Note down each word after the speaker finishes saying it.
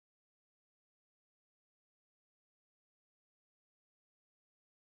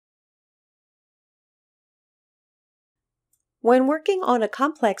When working on a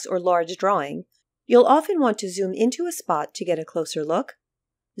complex or large drawing, you'll often want to zoom into a spot to get a closer look,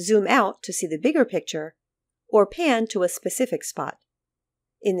 zoom out to see the bigger picture, or pan to a specific spot.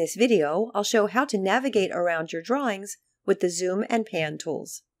 In this video, I'll show how to navigate around your drawings with the zoom and pan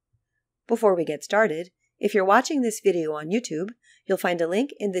tools. Before we get started, if you're watching this video on YouTube, you'll find a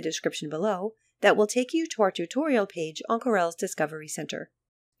link in the description below that will take you to our tutorial page on Corel's Discovery Center.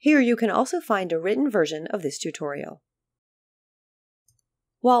 Here you can also find a written version of this tutorial.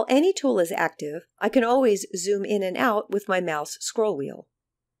 While any tool is active, I can always zoom in and out with my mouse scroll wheel.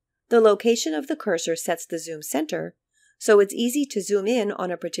 The location of the cursor sets the zoom center, so it's easy to zoom in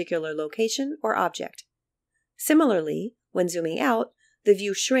on a particular location or object. Similarly, when zooming out, the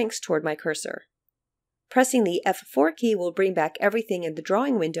view shrinks toward my cursor. Pressing the F4 key will bring back everything in the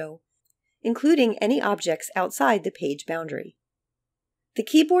drawing window, including any objects outside the page boundary. The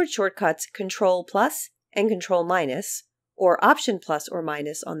keyboard shortcuts Ctrl+ and Ctrl-, or Option+ or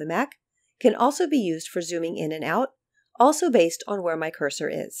minus on the Mac, can also be used for zooming in and out, also based on where my cursor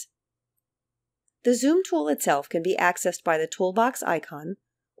is. The zoom tool itself can be accessed by the toolbox icon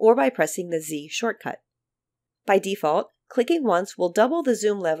or by pressing the Z shortcut. By default, clicking once will double the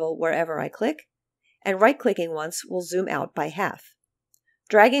zoom level wherever I click, and right-clicking once will zoom out by half.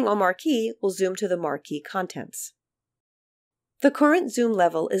 Dragging a marquee will zoom to the marquee contents. The current zoom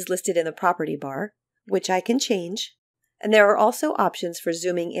level is listed in the property bar, which I can change, and there are also options for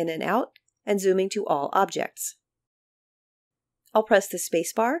zooming in and out and zooming to all objects. I'll press the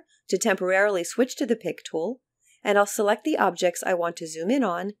spacebar to temporarily switch to the Pick tool, and I'll select the objects I want to zoom in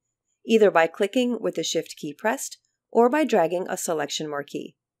on, either by clicking with the Shift key pressed or by dragging a selection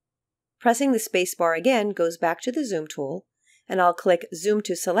marquee. Pressing the spacebar again goes back to the Zoom tool, and I'll click Zoom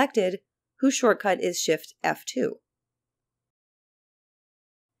to Selected, whose shortcut is Shift F2.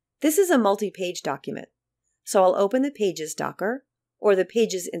 This is a multi-page document, so I'll open the Pages Docker, or the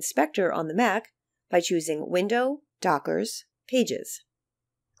Pages Inspector on the Mac, by choosing Window, Dockers, Pages.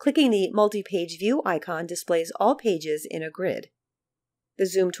 Clicking the multi-page view icon displays all pages in a grid. The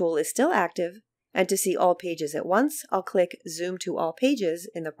Zoom tool is still active, and to see all pages at once, I'll click Zoom to All Pages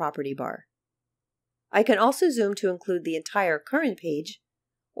in the property bar. I can also zoom to include the entire current page,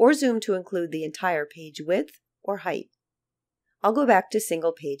 or zoom to include the entire page width or height. I'll go back to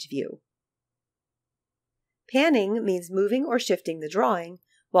single page view. Panning means moving or shifting the drawing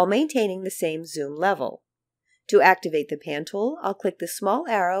while maintaining the same zoom level. To activate the pan tool, I'll click the small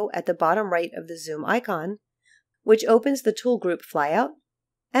arrow at the bottom right of the zoom icon, which opens the tool group flyout,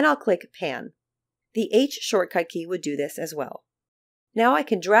 and I'll click Pan. The H shortcut key would do this as well. Now I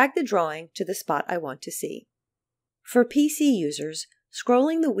can drag the drawing to the spot I want to see. For PC users,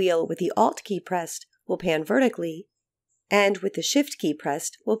 scrolling the wheel with the Alt key pressed will pan vertically, and with the Shift key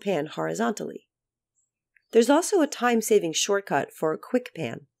pressed will pan horizontally. There's also a time-saving shortcut for Quick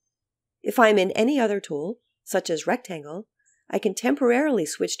Pan. If I'm in any other tool, such as Rectangle, I can temporarily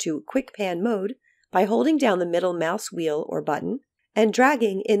switch to Quick Pan mode by holding down the middle mouse wheel or button and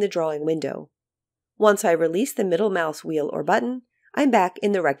dragging in the drawing window. Once I release the middle mouse wheel or button, I'm back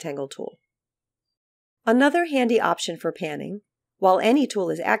in the Rectangle tool. Another handy option for panning, while any tool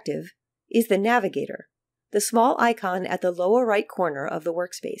is active, is the Navigator, the small icon at the lower right corner of the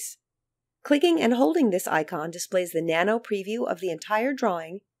workspace. Clicking and holding this icon displays the nano preview of the entire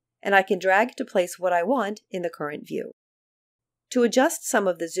drawing, and I can drag to place what I want in the current view. To adjust some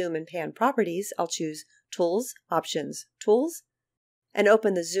of the zoom and pan properties, I'll choose Tools, Options, Tools, and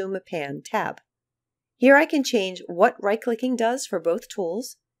open the Zoom Pan tab. Here I can change what right-clicking does for both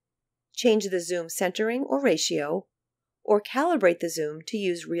tools, change the zoom centering or ratio, or calibrate the zoom to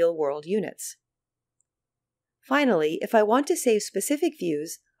use real-world units. Finally, if I want to save specific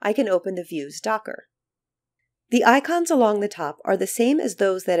views, I can open the Views Docker. The icons along the top are the same as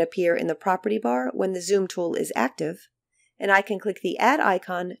those that appear in the property bar when the Zoom tool is active, and I can click the Add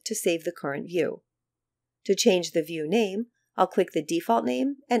icon to save the current view. To change the view name, I'll click the default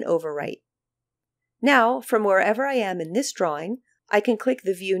name and overwrite. Now, from wherever I am in this drawing, I can click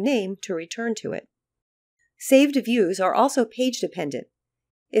the view name to return to it. Saved views are also page-dependent.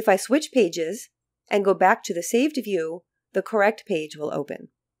 If I switch pages and go back to the saved view, the correct page will open.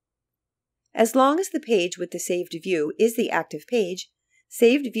 As long as the page with the saved view is the active page,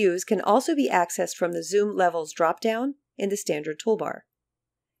 saved views can also be accessed from the Zoom Levels drop-down in the standard toolbar.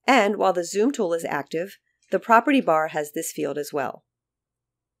 And while the Zoom tool is active, the property bar has this field as well.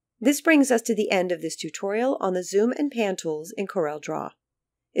 This brings us to the end of this tutorial on the zoom and pan tools in CorelDRAW.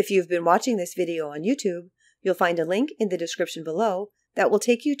 If you've been watching this video on YouTube, you'll find a link in the description below that will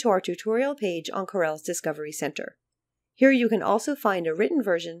take you to our tutorial page on Corel's Discovery Center. Here you can also find a written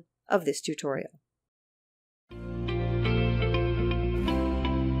version of this tutorial.